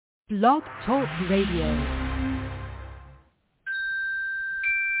Blog Talk Radio.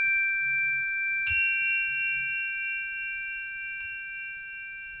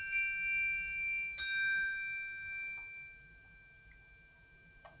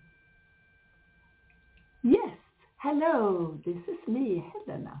 Yes, hello, this is me,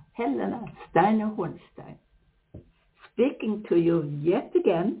 Helena Steiner-Hornstein, speaking to you yet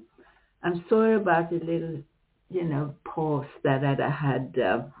again. I'm sorry about the little, pause that I had.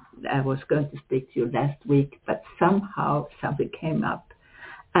 I was going to speak to you last week, but somehow something came up.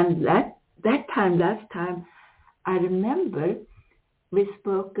 And last time, I remember we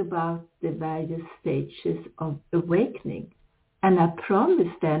spoke about the various stages of awakening. And I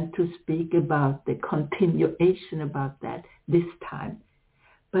promised then to speak about the continuation about that this time.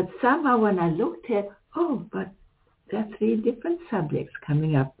 But somehow when I looked here, but there are 3 different subjects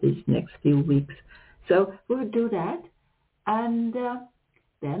coming up these next few weeks. So we'll do that. And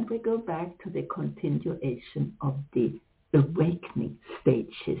then we go back to the continuation of the awakening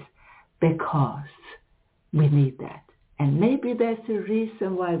stages because we need that. And maybe there's a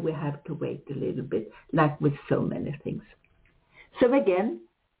reason why we have to wait a little bit, like with so many things. So again,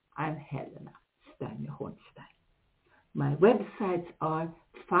 I'm Helena Steiner-Hornstein. My websites are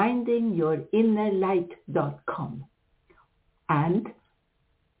findingyourinnerlight.com and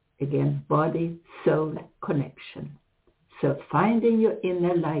again, body, soul connection. So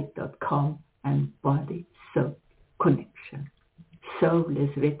findingyourinnerlight.com and body, soul connection. Soul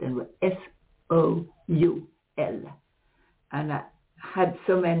is written with S-O-U-L. And I had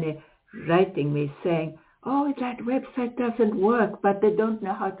so many writing me saying, that website doesn't work, but they don't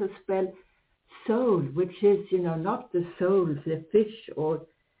know how to spell soul, which is, not the soul, the fish or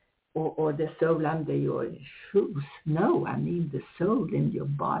the soul under your shoes. No, I mean the soul in your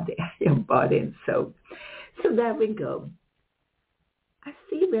body and soul. So there we go. I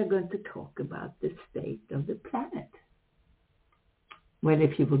see we're going to talk about the state of the planet. Well,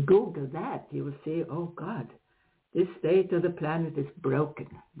 if you will Google that, you will see, oh God, this state of the planet is broken.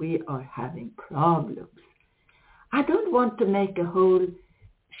 We are having problems. I don't want to make a whole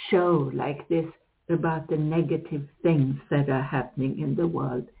show like this about the negative things that are happening in the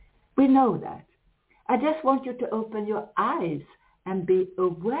world. We know that. I just want you to open your eyes and be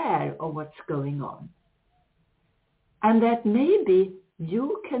aware of what's going on. And that maybe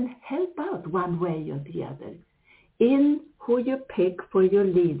you can help out one way or the other in who you pick for your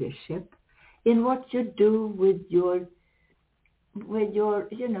leadership, in what you do with your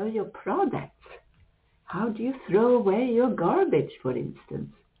products. How do you throw away your garbage, for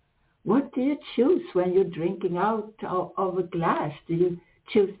instance? What do you choose when you're drinking out of a glass? Do you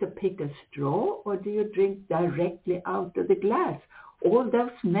choose to pick a straw or do you drink directly out of the glass? All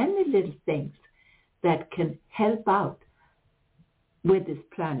those many little things that can help out with this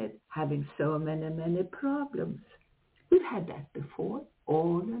planet having so many problems. We've had that before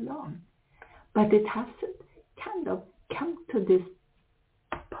all along. But it hasn't kind of come to this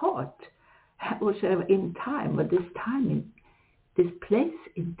part, or in time, or this place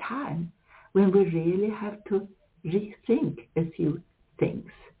in time, when we really have to rethink a few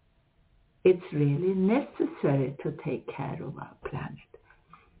things. It's really necessary to take care of our planet.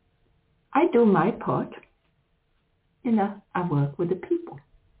 I do my part. I work with the people,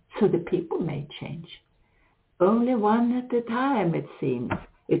 so the people may change. Only one at a time, it seems.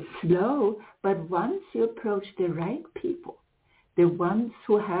 It's slow, but once you approach the right people, the ones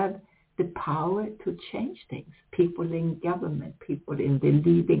who have the power to change things, people in government, people in the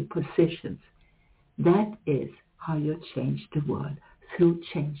leading positions, that is how you change the world, through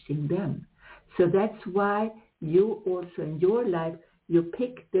changing them. So that's why you also in your life, you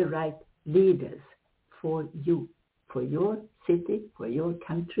pick the right leaders for you, for your city, for your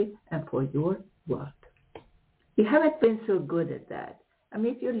country, and for your world. We haven't been so good at that. I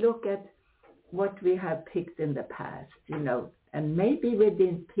mean, if you look at what we have picked in the past, and maybe we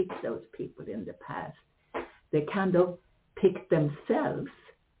didn't pick those people in the past. They kind of picked themselves,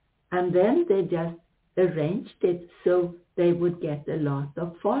 and then they just arranged it so they would get a lot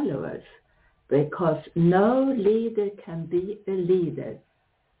of followers. Because no leader can be a leader.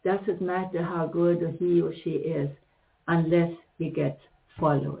 Doesn't matter how good he or she is, unless he gets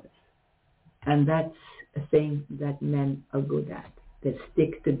followers. And that's a thing that men are good at. They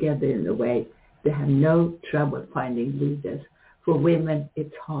stick together in a way. They have no trouble finding leaders. For women,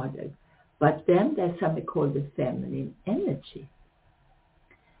 it's harder. But then there's something called the feminine energy.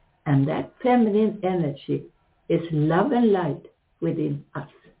 And that feminine energy is love and light within us.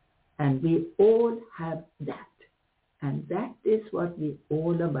 And we all have that. And that is what we,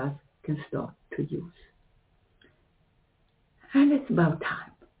 all of us, can start to use. And it's about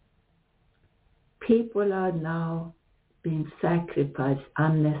time. People are now being sacrificed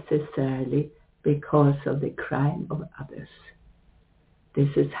unnecessarily because of the crime of others. This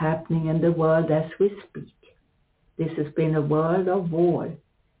is happening in the world as we speak. This has been a world of war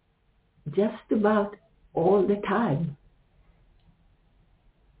just about all the time.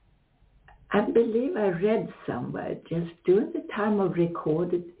 I believe I read somewhere just during the time of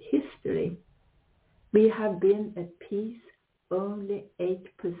recorded history, we have been at peace only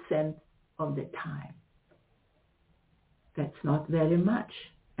 8% of the time. That's not very much.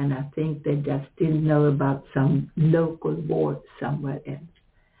 And I think they just didn't know about some local war somewhere else.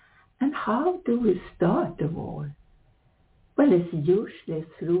 And how do we start a war? Well, it's usually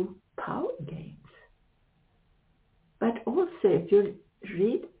through power games. But also, if you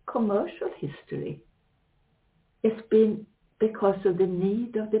read commercial history, it's been because of the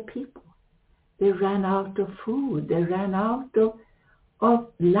need of the people. They ran out of food. They ran out of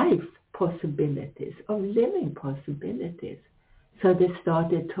life possibilities, of living possibilities. So they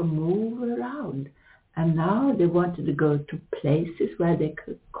started to move around. And now they wanted to go to places where they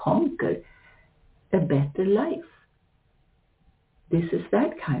could conquer a better life. This is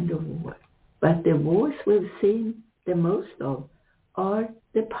that kind of war. But the wars we've seen the most of are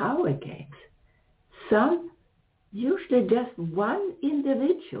the power games. Some, usually just one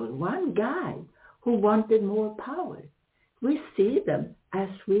individual, one guy who wanted more power. We see them as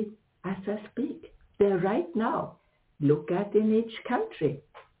I speak. They're right now. Look at in each country.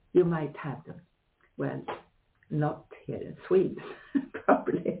 You might have them. Well, not here in Sweden,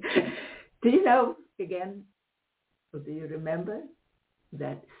 probably. Do you know, again, or do you remember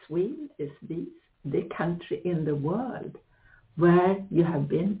that Sweden is the country in the world where you have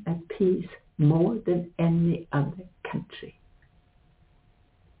been at peace more than any other country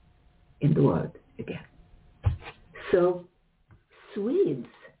in the world again. So Swedes,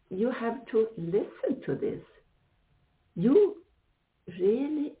 you have to listen to this. You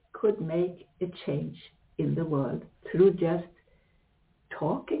really could make a change in the world through just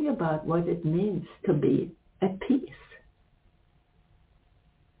talking about what it means to be at peace.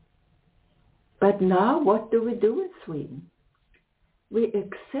 But now what do we do in Sweden? We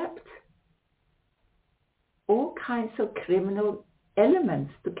accept all kinds of criminal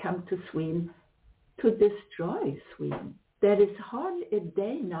elements to come to Sweden to destroy Sweden. There is hardly a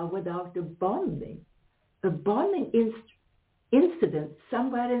day now without a bombing incident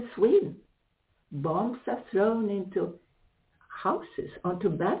somewhere in Sweden. Bombs are thrown into houses, onto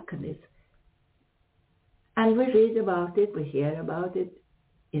balconies. And we read about it, we hear about it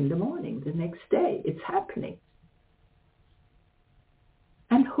in the morning, the next day. It's happening.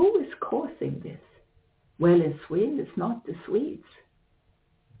 And who is causing this? Well, in Sweden, it's not the Swedes.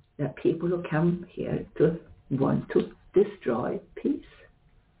 There are people who come here to want to destroy peace.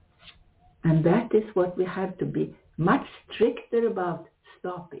 And that is what we have to be much stricter about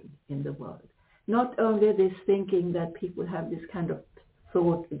stopping in the world. Not only this thinking that people have this kind of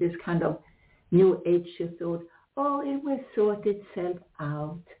thought, this kind of new age thought, oh, it will sort itself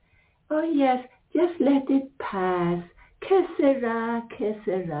out. Oh, yes, just let it pass. Que sera, que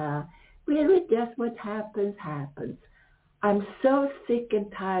sera. Really, just what happens, happens. I'm so sick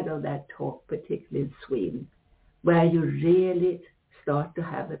and tired of that talk, particularly in Sweden, where you really start to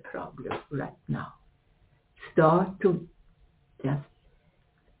have a problem right now. Start to just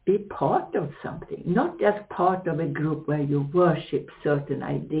be part of something, not just part of a group where you worship certain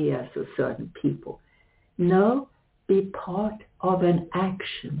ideas or certain people. No, be part of an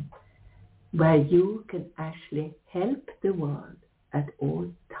action where you can actually help the world at all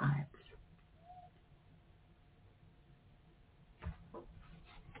times.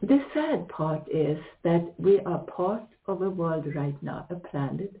 The sad part is that we are part of a world right now, a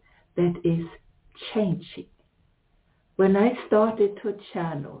planet that is changing. When I started to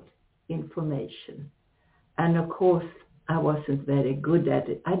channel information, and of course I wasn't very good at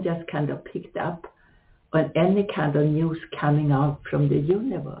it, I just kind of picked up on any kind of news coming out from the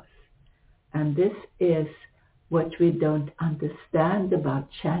universe. And this is what we don't understand about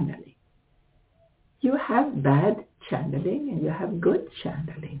channeling. You have bad channeling and you have good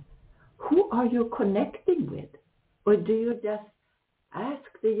channeling. Who are you connecting with? Or do you just ask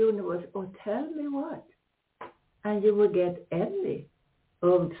the universe, oh, tell me what? And you will get any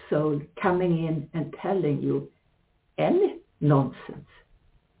old soul coming in and telling you any nonsense.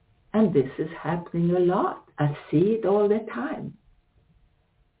 And this is happening a lot. I see it all the time.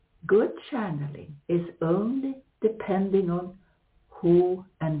 Good channeling is only depending on who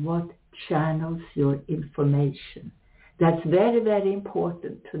and what channels your information. That's very, very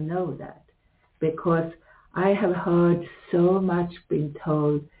important to know that, because I have heard so much being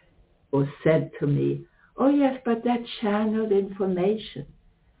told, or said to me, "Oh yes, but that channeled information."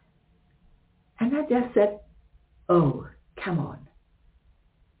 And I just said, "Oh, come on.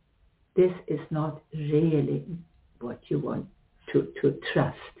 This is not really what you want to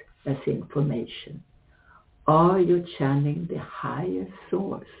trust as information. Are you channeling the higher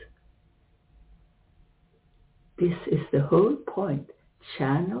source?" This is the whole point.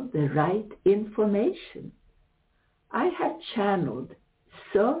 Channel the right information. I have channeled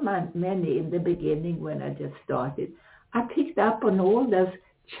so many in the beginning when I just started. I picked up on all those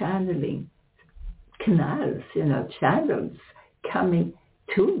channeling canals, channels coming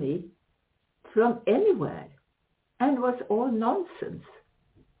to me from anywhere, and was all nonsense.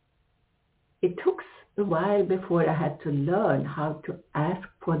 It took a while before I had to learn how to ask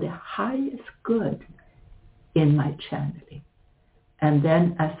for the highest good in my channeling. And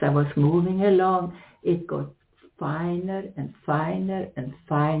then as I was moving along, it got finer and finer and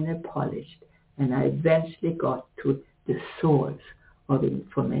finer polished. And I eventually got to the source of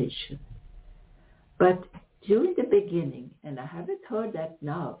information. But during the beginning, and I haven't heard that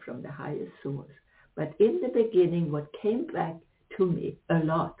now from the highest source, but in the beginning what came back to me a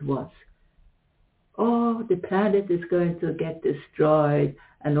lot was, "Oh, the planet is going to get destroyed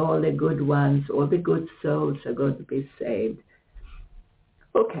and all the good ones, all the good souls are going to be saved."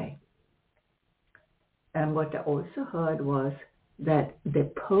 Okay. And what I also heard was that the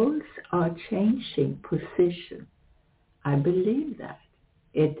poles are changing position. I believe that.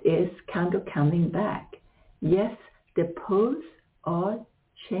 It is kind of coming back. Yes, the poles are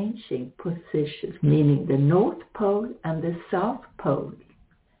changing positions, meaning the North Pole and the South Pole.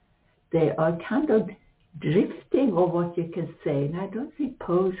 They are kind of drifting, or what you can say. And I don't think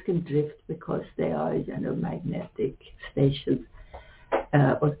poles can drift because they are, magnetic stations.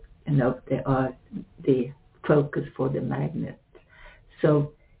 They are the focus for the magnet.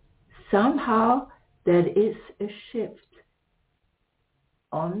 So somehow there is a shift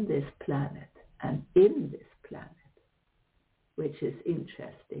on this planet and in this planet, which is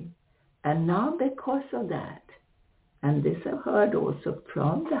interesting. And now because of that, and this I've heard also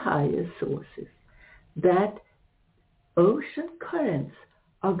from the higher sources, that ocean currents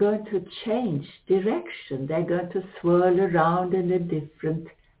are going to change direction. They're going to swirl around in a different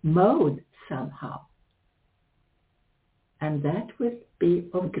mode somehow. And that will be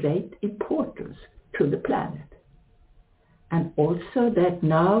of great importance to the planet. And also that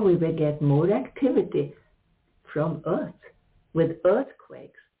now we will get more activity from Earth with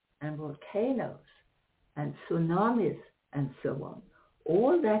earthquakes and volcanoes and tsunamis and so on.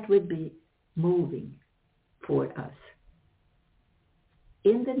 All that will be moving for us.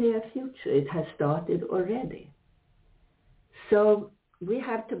 In the near future, it has started already. So we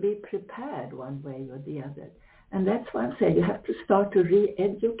have to be prepared one way or the other. And that's why I'm saying you have to start to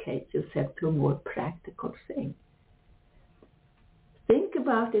re-educate yourself to a more practical thing. Think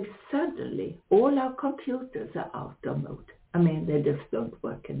about if suddenly all our computers are out of mode. I mean, they just don't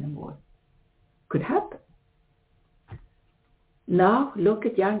work anymore. Could happen. Now, look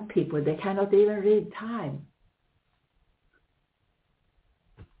at young people. They cannot even read time.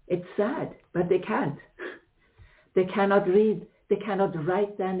 It's sad, but they can't. They cannot read. They cannot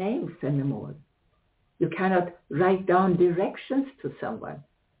write their names anymore. You cannot write down directions to someone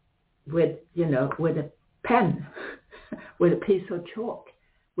with a pen, with a piece of chalk,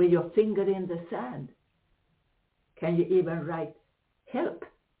 with your finger in the sand. Can you even write help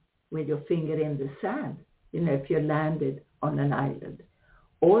with your finger in the sand? If you landed on an island.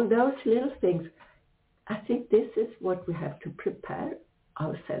 All those little things, I think this is what we have to prepare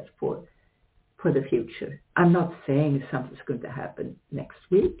ourselves for the future. I'm not saying something's going to happen next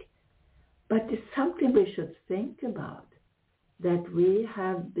week, but it's something we should think about, that we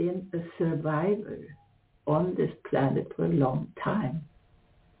have been a survivor on this planet for a long time,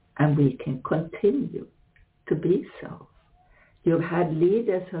 and we can continue to be so. You've had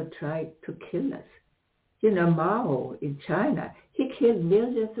leaders who tried to kill us. Mao in China, he killed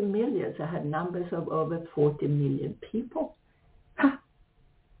millions and millions. I had numbers of over 40 million people.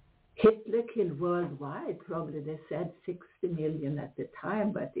 Hitler killed worldwide, probably they said 60 million at the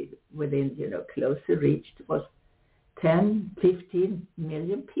time, but within, closer reach was 10, 15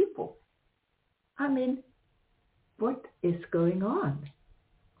 million people. I mean, what is going on?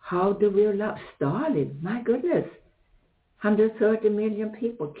 How do we allow Stalin? My goodness, 130 million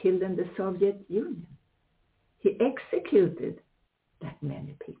people killed in the Soviet Union. He executed that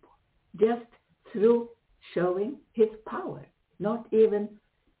many people just through showing his power, not even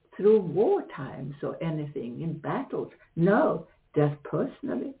through war times or anything in battles. No, just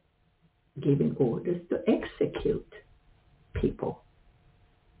personally giving orders to execute people.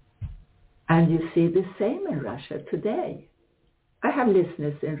 And you see the same in Russia today. I have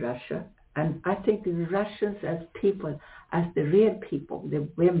listeners in Russia, and I think the Russians as people, as the real people, the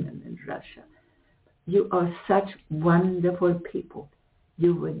women in Russia, you are such wonderful people.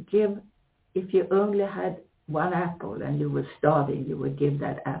 You would give, if you only had one apple and you were starving, you would give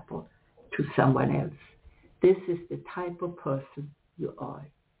that apple to someone else. This is the type of person you are.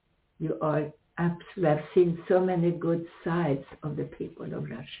 You are absolutely, I've seen so many good sides of the people of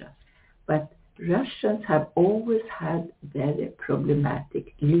Russia. But Russians have always had very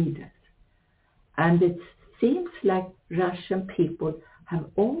problematic leaders. And it seems like Russian people have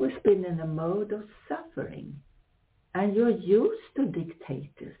always been in a mode of suffering. And you're used to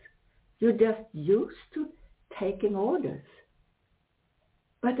dictators. You're just used to taking orders.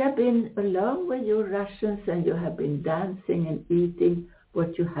 But I've been alone with you Russians, and you have been dancing and eating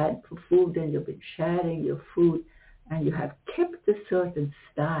what you had for food, and you've been sharing your food, and you have kept a certain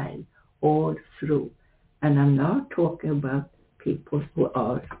style all through. And I'm now talking about people who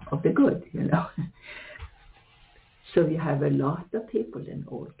are of the good, you know. So you have a lot of people in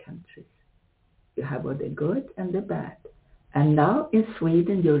all countries. You have all the good and the bad. And now in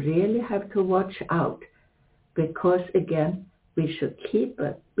Sweden, you really have to watch out, because again, we should keep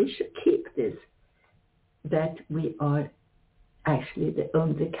this, that we are actually the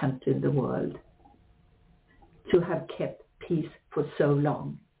only country in the world to have kept peace for so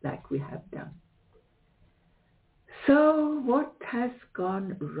long, like we have done. So what has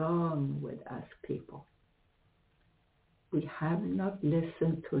gone wrong with us people? We have not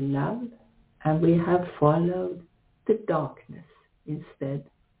listened to love, and we have followed the darkness instead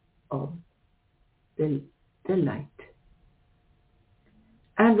of the light.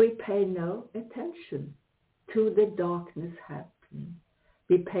 And we pay no attention to the darkness happening.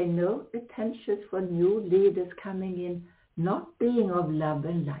 We pay no attention for new leaders coming in, not being of love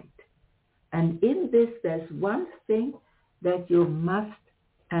and light. And in this, there's one thing that you must,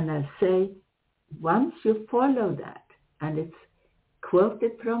 and I say, once you follow that, and it's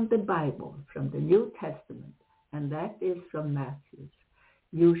quoted from the Bible, from the New Testament, and that is from Matthew,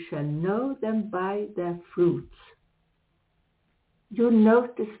 you shall know them by their fruits. You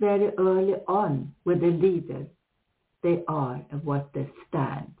notice very early on with the leader they are and what they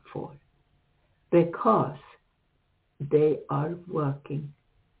stand for, because they are working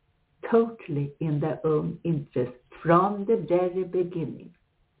totally in their own interest from the very beginning.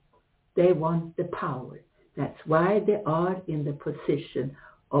 They want the power. That's why they are in the position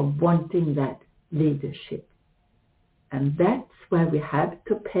of wanting that leadership. And that's why we have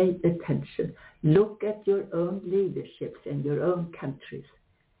to pay attention. Look at your own leaderships in your own countries.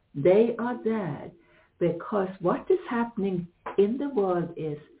 They are there because what is happening in the world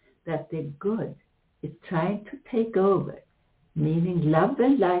is that the good is trying to take over, meaning love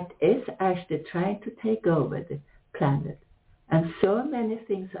and light is actually trying to take over the planet. And so many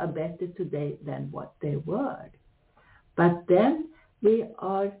things are better today than what they were. But then we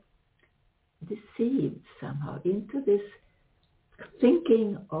are deceived somehow into this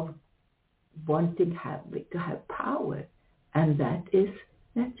thinking of wanting to have power. And that is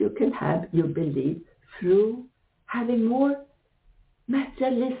that you can have, you believe, through having more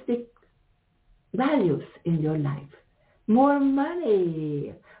materialistic values in your life. More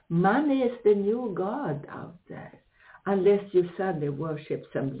money. Money is the new God out there. Unless you suddenly worship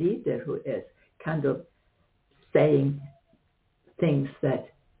some leader who is kind of saying things that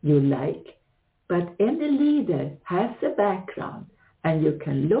you like. But any leader has a background, and you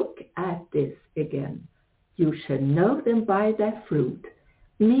can look at this again. You shall know them by their fruit,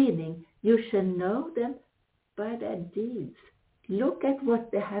 meaning you shall know them by their deeds. Look at what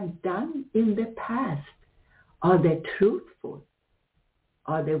they have done in the past. Are they truthful?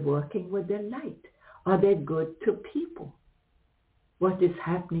 Are they working with the light? Are they good to people? What is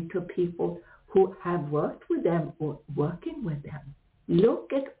happening to people who have worked with them or working with them?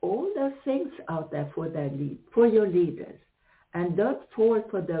 Look at all those things out there for your leaders, and don't fall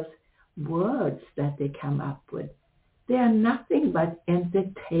for those words that they come up with. They are nothing but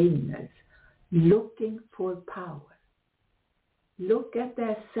entertainers looking for power. Look at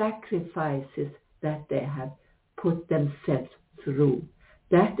their sacrifices that they have put themselves through.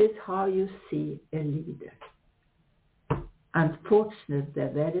 That is how you see a leader. Unfortunately, there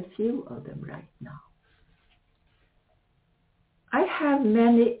are very few of them right now. I have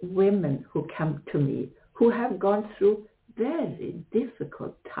many women who come to me who have gone through very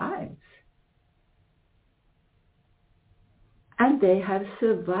difficult times. And they have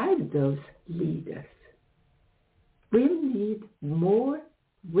survived those leaders. We need more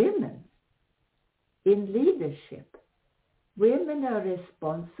women in leadership. Women are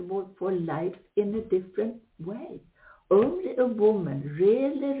responsible for life in a different way. Only a woman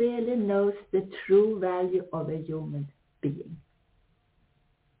really, really knows the true value of a human being.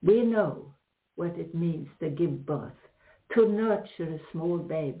 We know what it means to give birth, to nurture a small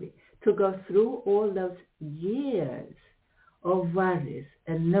baby, to go through all those years of worries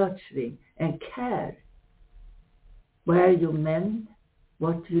and nurturing and care. What do men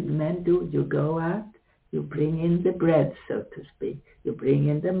do? You go out, you bring in the bread, so to speak. You bring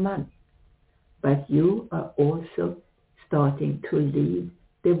in the money. But you are also starting to lead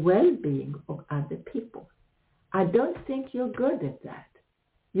the well-being of other people. I don't think you're good at that.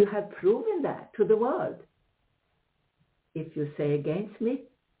 You have proven that to the world. If you say against me,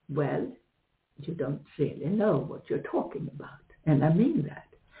 well, you don't really know what you're talking about. And I mean that.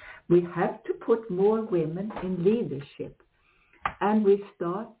 We have to put more women in leadership. And we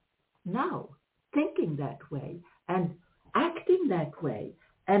start now thinking that way and acting that way.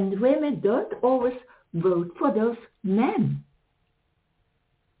 And women don't always vote for those men.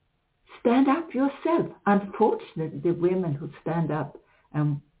 Stand up yourself. Unfortunately, the women who stand up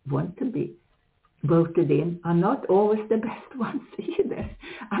and want to be voted in are not always the best ones either,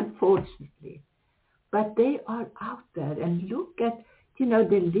 unfortunately. But they are out there, and look at,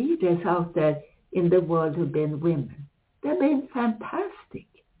 the leaders out there in the world who've been women. They've been fantastic.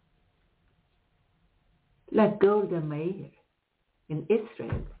 Like Golda Meir in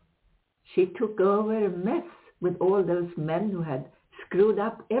Israel. She took over a mess with all those men who had screwed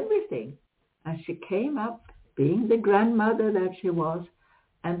up everything. And she came up, being the grandmother that she was,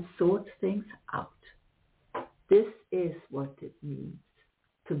 and sort things out. This is what it means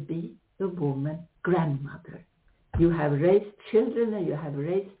to be a woman grandmother. You have raised children and you have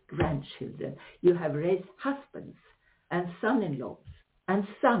raised grandchildren. You have raised husbands and son-in-laws and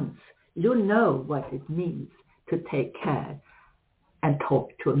sons. You know what it means to take care and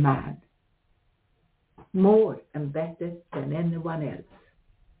talk to a man more and better than anyone else.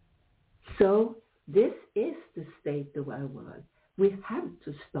 So this is the state of our world. We have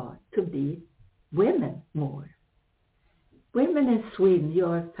to start to be women more. Women in Sweden,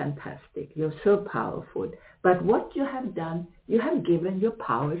 you're fantastic. You're so powerful. But what you have done, you have given your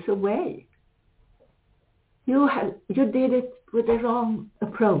powers away. You did it with the wrong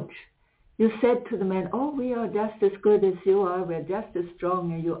approach. You said to the men, we are just as good as you are. We're just as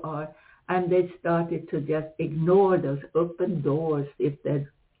strong as you are. And they started to just ignore those open doors if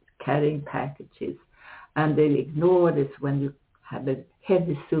they're carrying packages. And they ignore this when you have a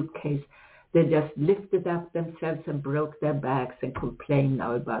heavy suitcase. They just lifted up themselves and broke their backs and complained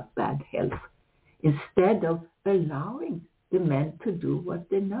now about bad health, instead of allowing the men to do what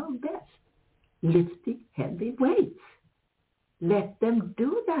they know best, lifting heavy weights. Let them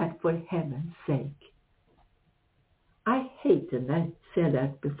do that, for heaven's sake. I hate, and I said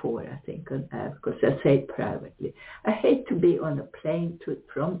that before, I think, on air, because I say it privately. I hate to be on a plane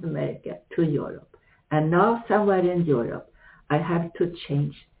from America to Europe. And now somewhere in Europe, I have to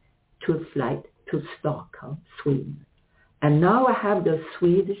change to a flight to Stockholm, Sweden. And now I have those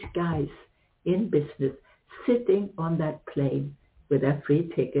Swedish guys in business sitting on that plane with their free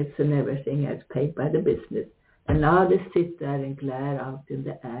tickets and everything else paid by the business. And now they sit there and glare out in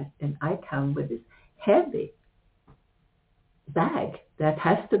the air. And I come with this heavy bag that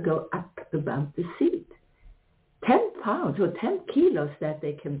has to go up above the seat. 10 pounds or 10 kilos that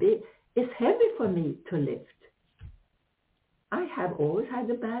they can be is heavy for me to lift. I have always had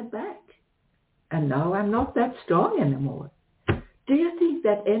a bad back. And now I'm not that strong anymore. Do you think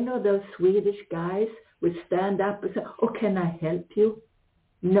that any of those Swedish guys would stand up and say, can I help you?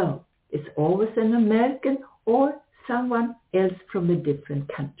 No. It's always an American or someone else from a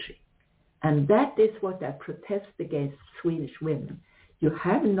different country. And that is what I protest against Swedish women. You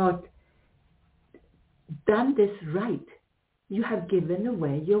have not done this right. You have given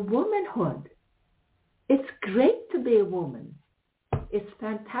away your womanhood. It's great to be a woman. It's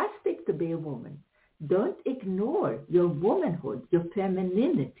fantastic to be a woman. Don't ignore your womanhood, your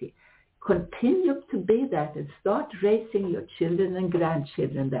femininity. Continue to be that and start raising your children and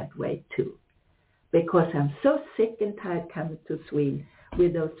grandchildren that way too. Because I'm so sick and tired coming to Sweden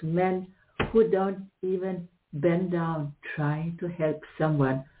with those men who don't even bend down trying to help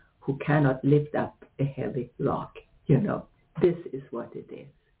someone who cannot lift up a heavy rock. This is what it is.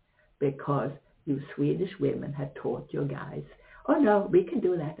 Because you Swedish women have taught your guys, no, we can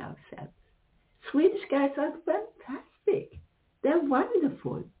do that ourselves. Swedish guys are fantastic. They're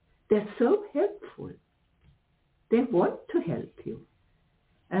wonderful. They're so helpful. They want to help you.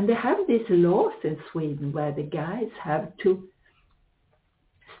 And they have these laws in Sweden where the guys have to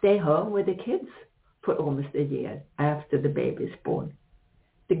stay home with the kids for almost a year after the baby is born.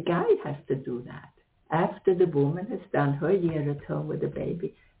 The guy has to do that. After the woman has done her year at home with the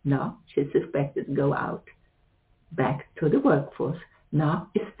baby, now she's expected to go out, back to the workforce. Now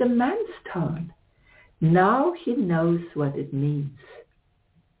it's the man's turn. Now he knows what it means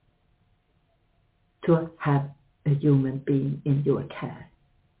to have a human being in your care,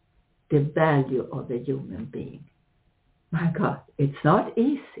 the value of a human being. My God, it's not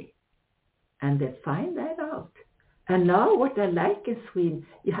easy. And they find that out. And now what I like in Sweden,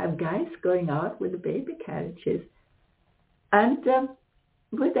 you have guys going out with the baby carriages and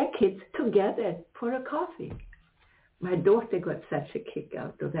with their kids together for a coffee. My daughter got such a kick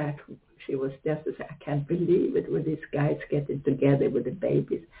out of that. She was just to say, I can't believe it, with these guys getting together with the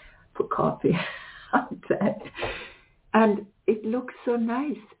babies for coffee. And it looks so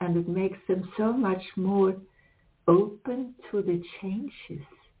nice, and it makes them so much more open to the changes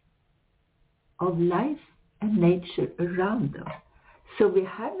of life and nature around them. So we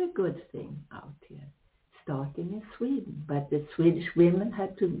have a good thing out here, starting in Sweden. But the Swedish women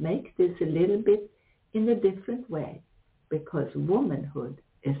had to make this a little bit in a different way, because womanhood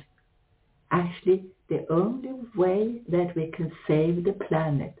is actually the only way that we can save the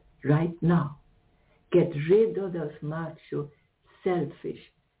planet right now. Get rid of those macho, selfish,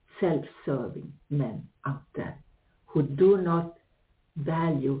 self-serving men out there who do not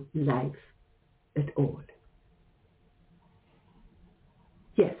value life at all.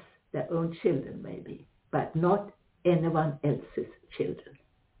 Yes, their own children maybe, but not anyone else's children.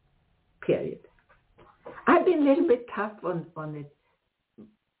 Period. I've been a little bit tough on it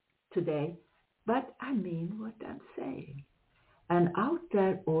today, but I mean what I'm saying. And out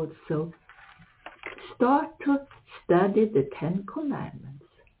there also, start to study the 10 Commandments.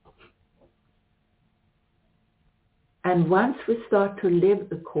 And once we start to live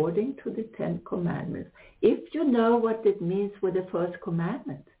according to the 10 Commandments, if you know what it means with the first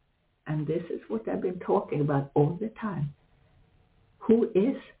commandment, and this is what I've been talking about all the time, who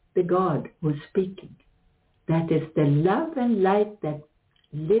is the God who's speaking? That is the love and light that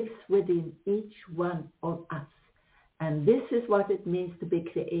lives within each one of us. And this is what it means to be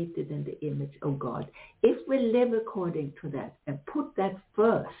created in the image of God. If we live according to that and put that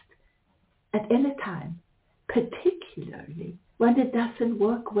first at any time, particularly when it doesn't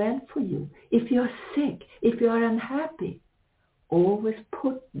work well for you, if you're sick, if you're unhappy, always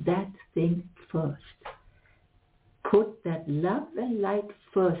put that thing first. Put that love and light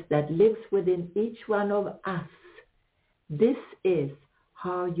first that lives within each one of us. This is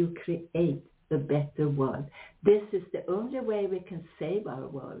how you create a better world. This is the only way we can save our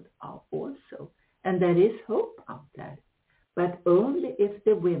world also. And there is hope out there. But only if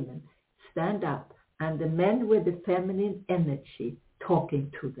the women stand up and the men with the feminine energy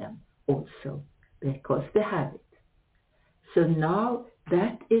talking to them also, because they have it. So now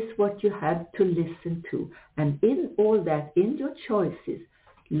that is what you have to listen to. And in all that, in your choices,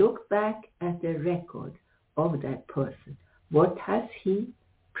 look back at the record of that person. What has he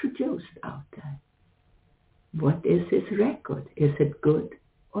produced out there? What is his record? Is it good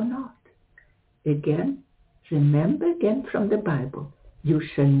or not? Again, remember again from the Bible, you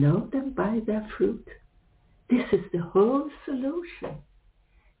shall know them by their fruit. This is the whole solution.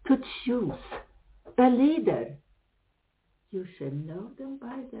 To choose a leader, you shall know them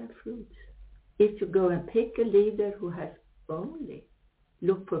by their fruits. If you go and pick a leader who has only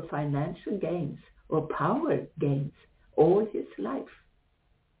looked for financial gains or power gains all his life,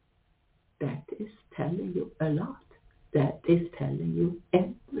 that is telling you a lot. That is telling you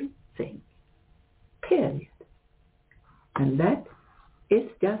everything. Period. And that is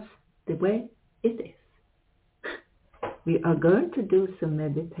just the way it is. We are going to do some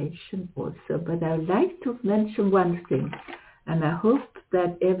meditation also, but I would like to mention one thing, and I hope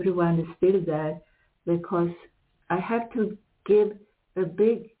that everyone is still there, because I have to give a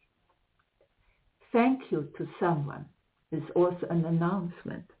big thank you to someone. It's also an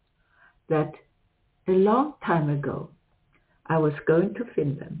announcement that a long time ago, I was going to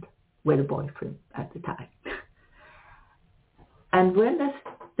Finland with a boyfriend at the time. And when I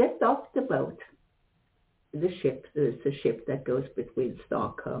stepped off the boat, the ship, there's a ship that goes between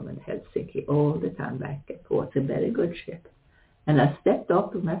Stockholm and Helsinki all the time back and forth, a very good ship. And I stepped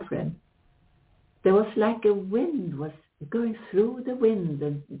off with my friend. There was like a wind was going through the wind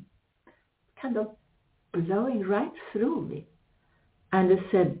and kind of blowing right through me. And they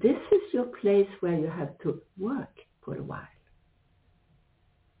said, this is your place where you have to work for a while.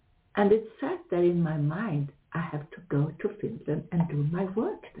 And it sat there in my mind, I have to go to Finland and do my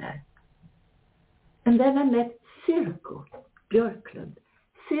work there. And then I met Sirko Björklund.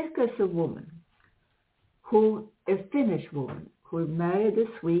 Sirko is a woman a Finnish woman who married a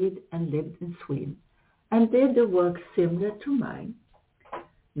Swede and lived in Sweden and did the work similar to mine,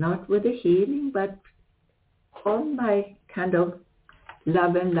 not with the healing, but on my kind of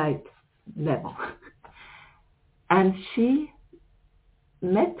love and light level. And she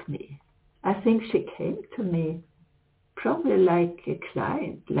met me. I think she came to me probably like a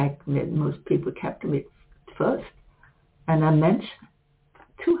client, like most people came to me first. And I mentioned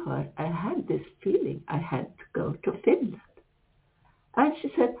to her, I had this feeling I had to go to Finland. And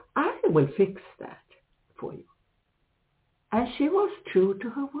she said, I will fix that for you. And she was true to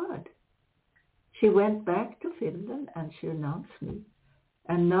her word. She went back to Finland and she announced me.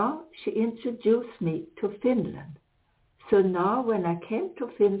 And now she introduced me to Finland. So now when I came to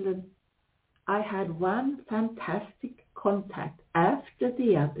Finland, I had one fantastic contact after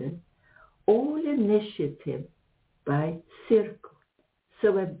the other, all initiative by Sirko.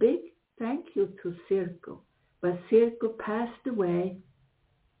 So a big thank you to Sirko. But Sirko passed away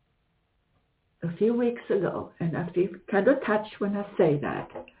a few weeks ago, and I feel kind of touched when I say that,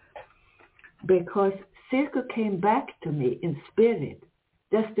 because Sirko came back to me in spirit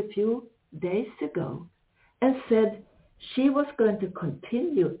just a few days ago and said she was going to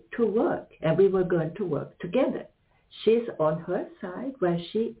continue to work and we were going to work together. She's on her side where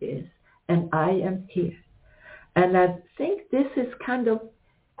she is and I am here. And I think this is kind of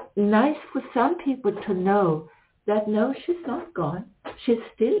nice for some people to know that no, she's not gone. She's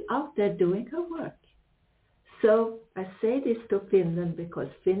still out there doing her work. So I say this to Finland because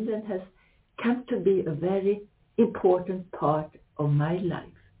Finland has come to be a very important part of my life.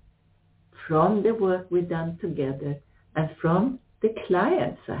 From the work we've done together and from the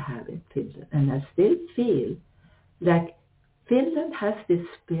clients I have in Finland. And I still feel like Finland has this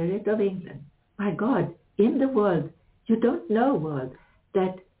spirit of England. My God, in the world, you don't know world,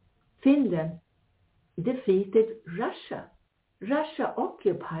 that Finland defeated Russia. Russia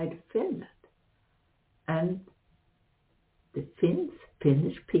occupied Finland. And the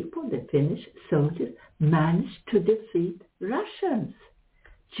Finnish people, the Finnish soldiers, managed to defeat Russians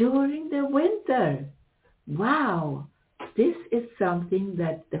during the winter. Wow! This is something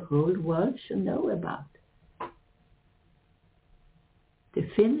that the whole world should know about. The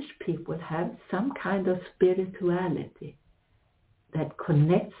Finnish people have some kind of spirituality that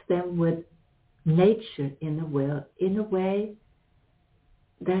connects them with nature in a way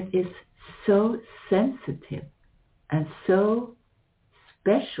that is so sensitive and so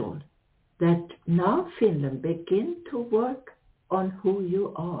special that now Finland begin to work on who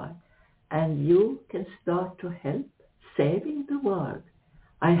you are and you can start to help saving the world.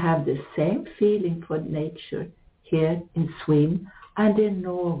 I have the same feeling for nature here in Sweden and in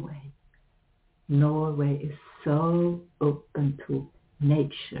Norway. Norway is so open to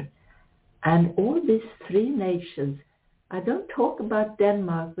nature. And all these three nations, I don't talk about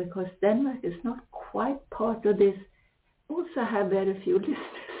Denmark because Denmark is not quite part of this. Also have very few listeners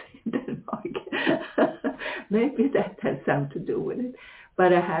in Denmark. Maybe that has something to do with it.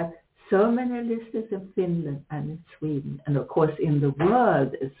 But I have so many listeners in Finland and in Sweden, and of course in the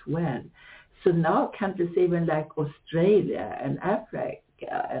world as well. So now countries even like Australia and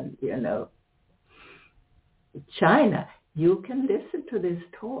Africa and, China, you can listen to this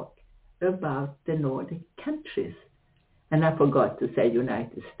talk about the Nordic countries. And I forgot to say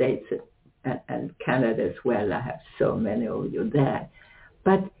United States and Canada as well. I have so many of you there.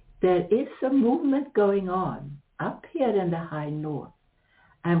 But there is a movement going on up here in the high north.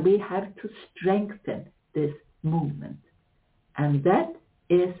 And we have to strengthen this movement. And that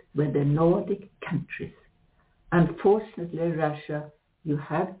is with the Nordic countries. Unfortunately, Russia, you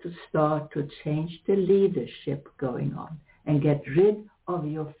have to start to change the leadership going on and get rid of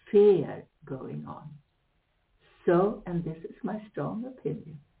your fear going on. So, and this is my strong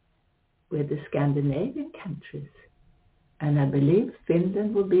opinion, with the Scandinavian countries, and I believe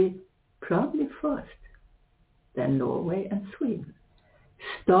Finland will be probably first, then Norway and Sweden.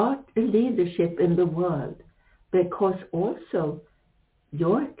 Start a leadership in the world, because also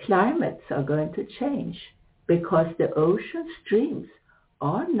your climates are going to change, because the ocean streams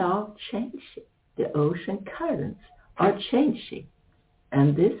are now changing. The ocean currents are changing.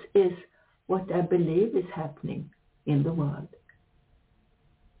 And this is what I believe is happening in the world.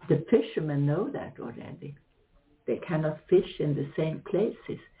 The fishermen know that already. They cannot fish in the same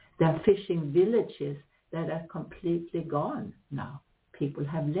places. They are fishing villages that are completely gone now. People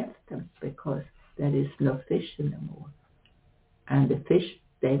have left them because there is no fish anymore. And the fish,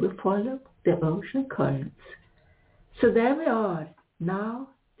 they will follow the ocean currents. So there we are. Now,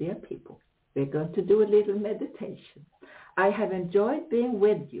 dear people, we're going to do a little meditation. I have enjoyed being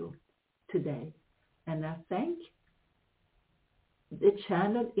with you today. And I thank the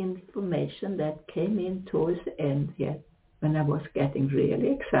channel information that came in towards the end here when I was getting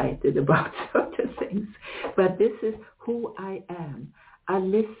really excited about certain things. But this is who I am. I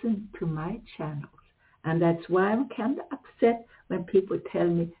listen to my channels. And that's why I'm kind of upset when people tell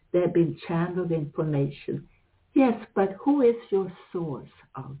me they've been channeled information. Yes, but who is your source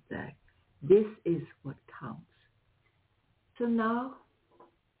out there? This is what counts. So now,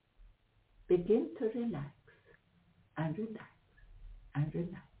 begin to relax and relax and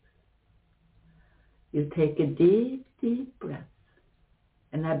relax. You take a deep, deep breath.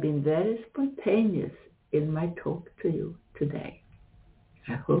 And I've been very spontaneous in my talk to you today.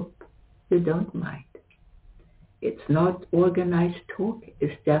 I hope you don't mind. It's not organized talk.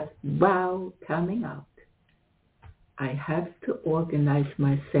 It's just wow coming out. I have to organize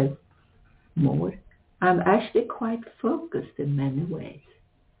myself more. I'm actually quite focused in many ways.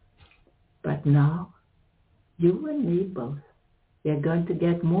 But now, you and me both, we're going to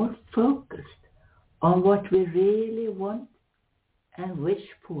get more focused on what we really want and wish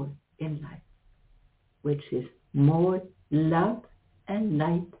for in life, which is more love and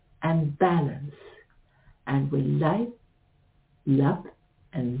light and balance. And with life, love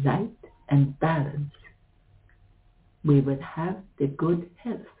and light and balance, we would have the good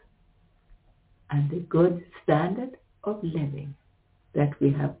health and the good standard of living that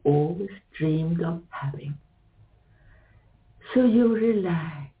we have always dreamed of having. So you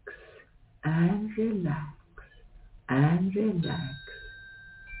relax and relax and relax.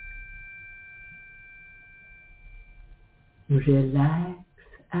 You relax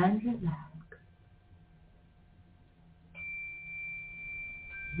and relax.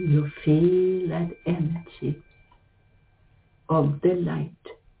 You feel that energy of the light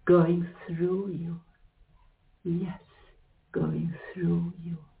going through you. Yes, going through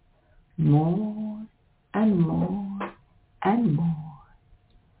you. More and more and more.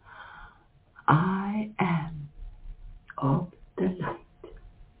 I am of the light.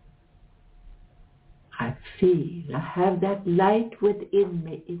 I feel, I have that light within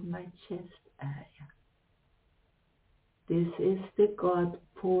me in my chest area. This is the God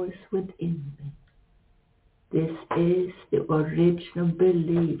force within me. This is the original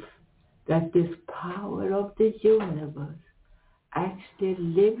belief that this power of the universe actually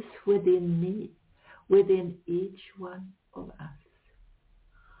lives within me, within each one of us.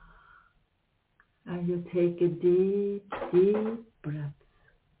 And you take a deep, deep breath.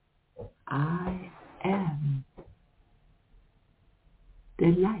 I am the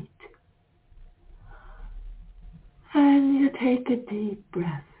light. And you take a deep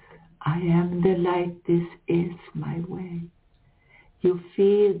breath. I am the light. This is my way. You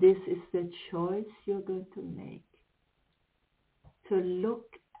feel this is the choice you're going to make. To look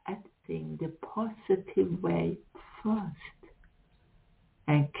at things the positive way first.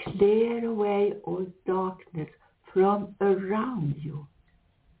 And clear away all darkness from around you.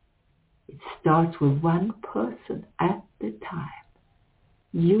 It starts with one person at a time.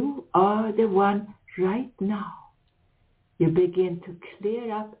 You are the one right now. You begin to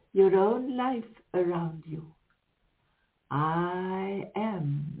clear up your own life around you. I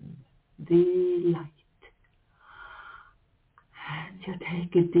am the light. And you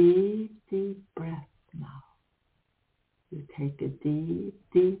take a deep, deep breath now. You take a deep,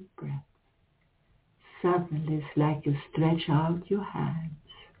 deep breath. Suddenly it's like you stretch out your hands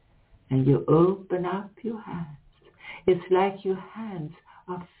and you open up your hands. It's like your hands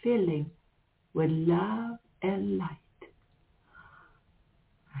are filling with love and light.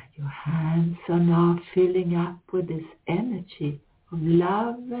 And your hands are now filling up with this energy of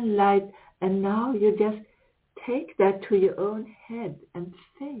love and light. And now you just take that to your own head and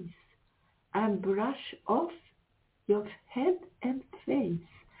face and brush off your head and face.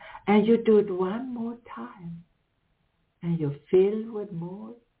 And you do it one more time. And you fill with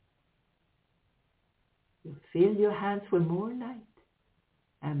more. You fill your hands with more light.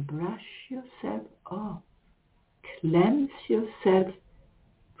 And brush yourself off. Cleanse yourself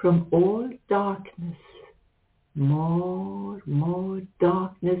from all darkness. More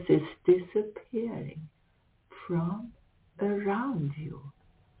darkness is disappearing from around you.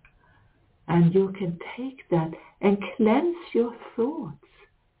 And you can take that and cleanse your thoughts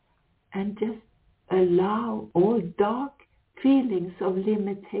and just allow all dark feelings of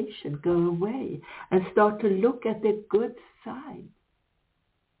limitation go away and start to look at the good side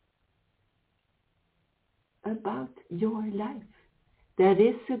about your life. There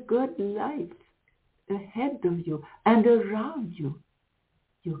is a good life ahead of you and around you.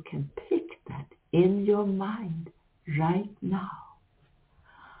 You can pick that in your mind right now.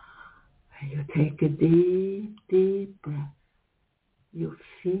 And you take a deep, deep breath. You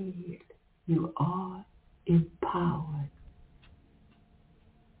feel you are empowered.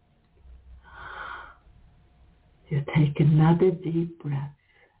 You take another deep breath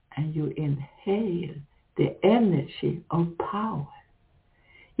and you inhale the energy of power.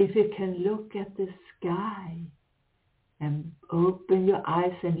 If you can look at the sky and open your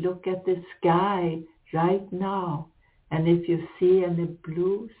eyes and look at the sky right now, and if you see any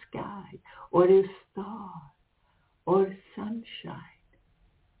blue sky or a star or sunshine,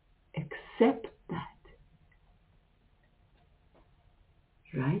 accept that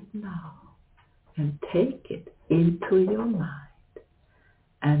right now and take it into your mind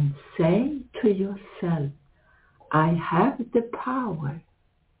and say to yourself, I have the power.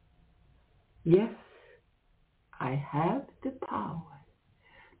 Yes, I have the power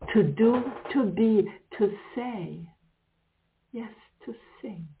to do, to be, to say, yes, to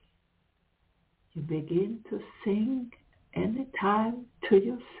sing. You begin to sing anytime to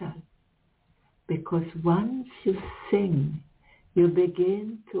yourself, because once you sing, you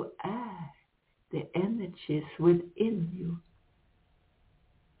begin to add the energies within you.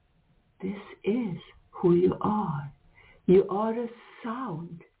 This is who you are. You are a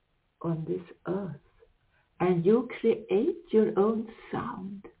sound on this earth, and you create your own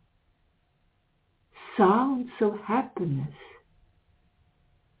sound. Sounds of happiness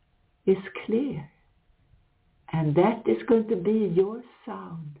is clear, and that is going to be your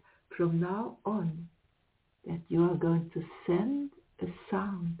sound from now on, that you are going to send a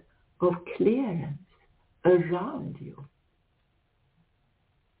sound of clearance around you.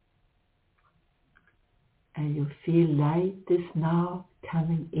 And you feel light is now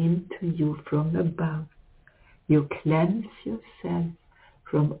coming into you from above. You cleanse yourself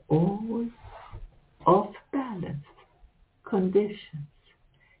from all off-balance conditions.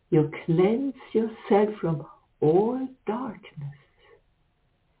 You cleanse yourself from all darkness,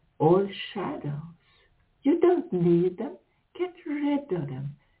 all shadows. You don't need them. Get rid of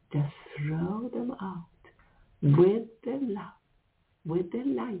them. Just throw them out with the love, with the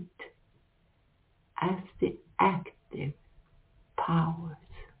light, as the active powers.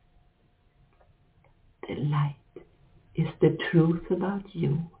 The light is the truth about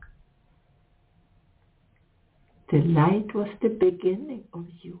you. The light was the beginning of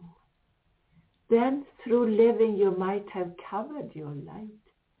you. Then through living you might have covered your light,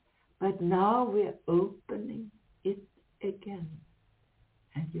 but now we're opening it again.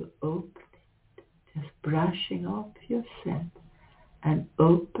 And you open it, just brushing off yourself, and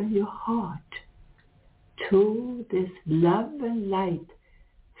open your heart to this love and light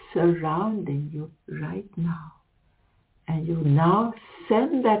surrounding you right now. And you now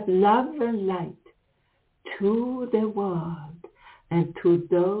send that love and light to the world and to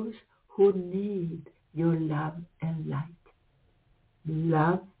those who need your love and light.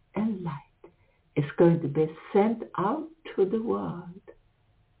 Love and light is going to be sent out to the world.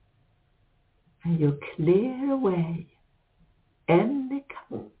 And you clear away any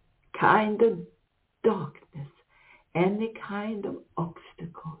kind of darkness, any kind of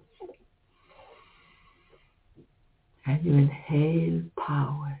obstacles. And you inhale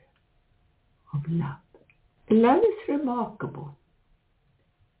power of love. Love is remarkable.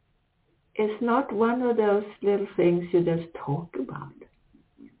 It's not one of those little things you just talk about.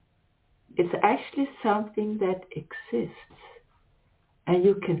 It's actually something that exists, and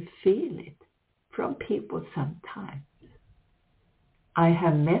you can feel it from people sometimes. I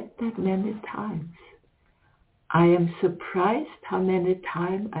have met that many times. I am surprised how many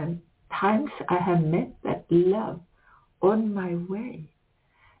times I have met that love on my way.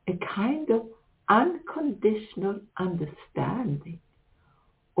 A kind of unconditional understanding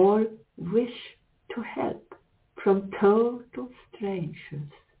or wish to help from total strangers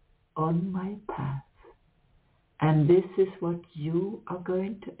on my path. And this is what you are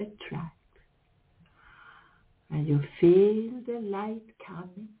going to attract. And you feel the light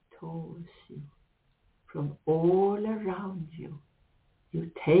coming towards you from all around you.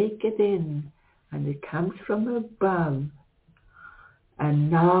 You take it in, and it comes from above. And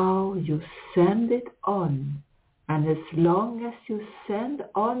now you send it on. And as long as you send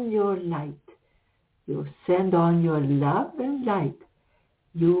on your light, you send on your love and light,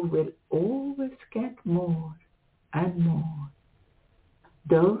 you will always get more and more.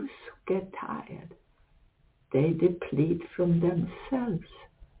 Those who get tired, they deplete from themselves.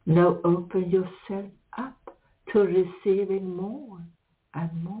 Now open yourself up to receiving more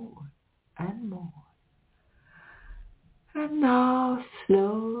and more and more. And now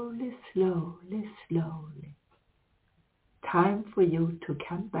slowly, slowly, slowly, time for you to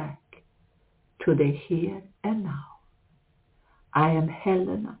come back to the here and now. I am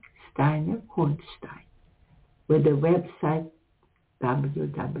Helena Steiner Hornstein with the website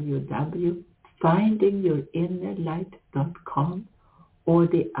www.findingyourinnerlight.com or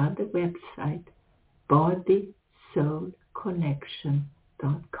the other website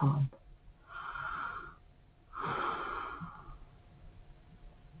bodysoulconnection.com.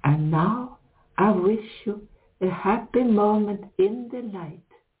 And now I wish you a happy moment in the light.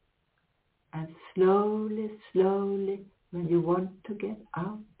 And slowly, slowly, when you want to get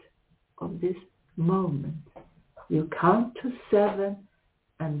out of this moment, you count to 7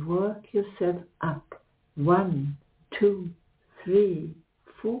 and work yourself up. 1, 2, 3,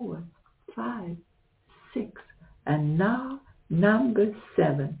 4, 5, 6. And now number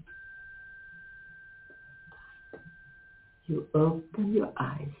 7. You open your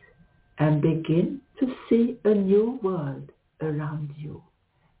eyes and begin to see a new world around you.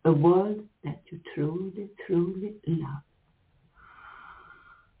 A world that you truly, truly love.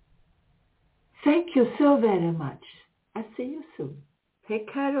 Thank you so very much. I'll see you soon.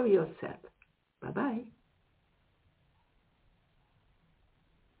 Take care of yourself. Bye-bye.